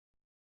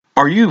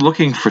Are you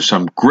looking for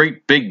some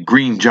great big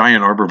green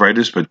giant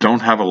arborvitaes but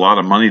don't have a lot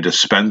of money to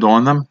spend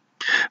on them?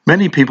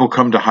 Many people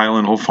come to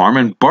Highland Hill Farm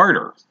and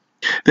barter.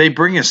 They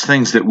bring us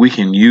things that we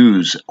can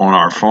use on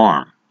our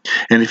farm.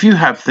 And if you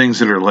have things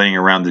that are laying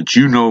around that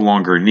you no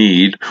longer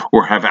need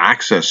or have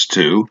access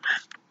to,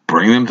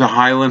 bring them to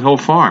Highland Hill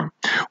Farm.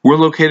 We're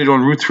located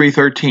on Route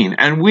 313,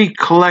 and we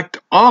collect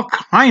all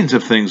kinds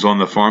of things on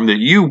the farm that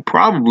you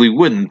probably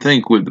wouldn't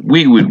think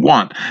we would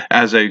want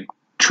as a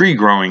tree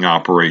growing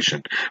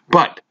operation.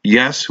 But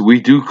yes,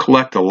 we do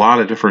collect a lot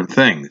of different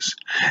things,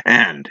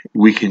 and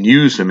we can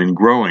use them in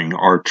growing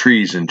our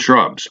trees and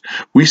shrubs.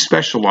 We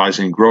specialize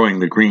in growing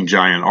the green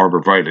giant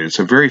arborvitae. It's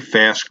a very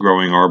fast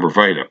growing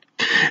arborvitae.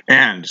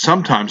 And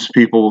sometimes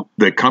people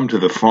that come to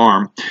the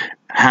farm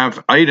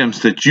have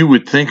items that you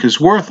would think is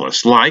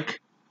worthless,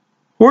 like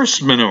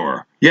horse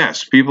manure.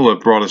 Yes, people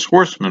have brought us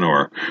horse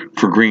manure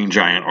for green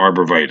giant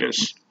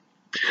arborvitaes.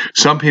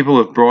 Some people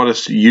have brought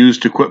us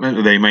used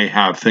equipment. They may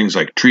have things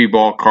like tree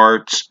ball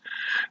carts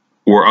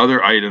or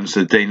other items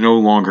that they no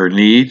longer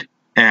need,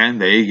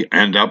 and they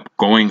end up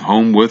going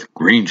home with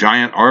green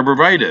giant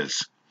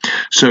arborvitaes.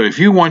 So if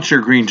you want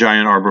your green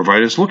giant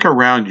arborvitaes, look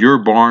around your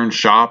barn,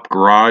 shop,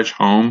 garage,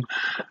 home,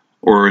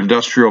 or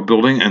industrial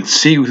building and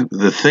see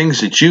the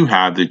things that you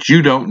have that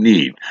you don't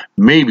need.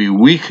 Maybe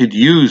we could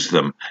use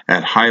them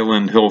at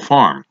Highland Hill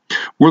Farm.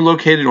 We're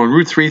located on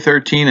Route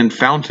 313 in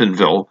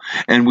Fountainville,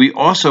 and we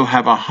also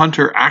have a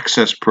hunter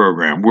access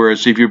program,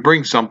 whereas if you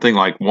bring something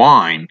like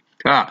wine,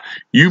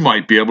 you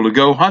might be able to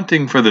go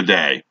hunting for the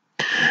day.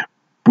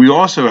 We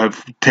also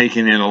have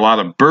taken in a lot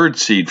of bird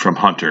seed from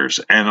hunters,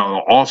 and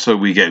also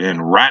we get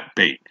in rat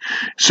bait.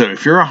 So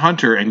if you're a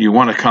hunter and you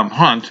want to come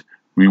hunt,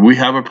 we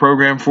have a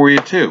program for you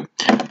too.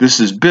 This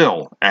is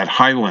Bill at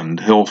Highland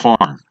Hill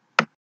Farm.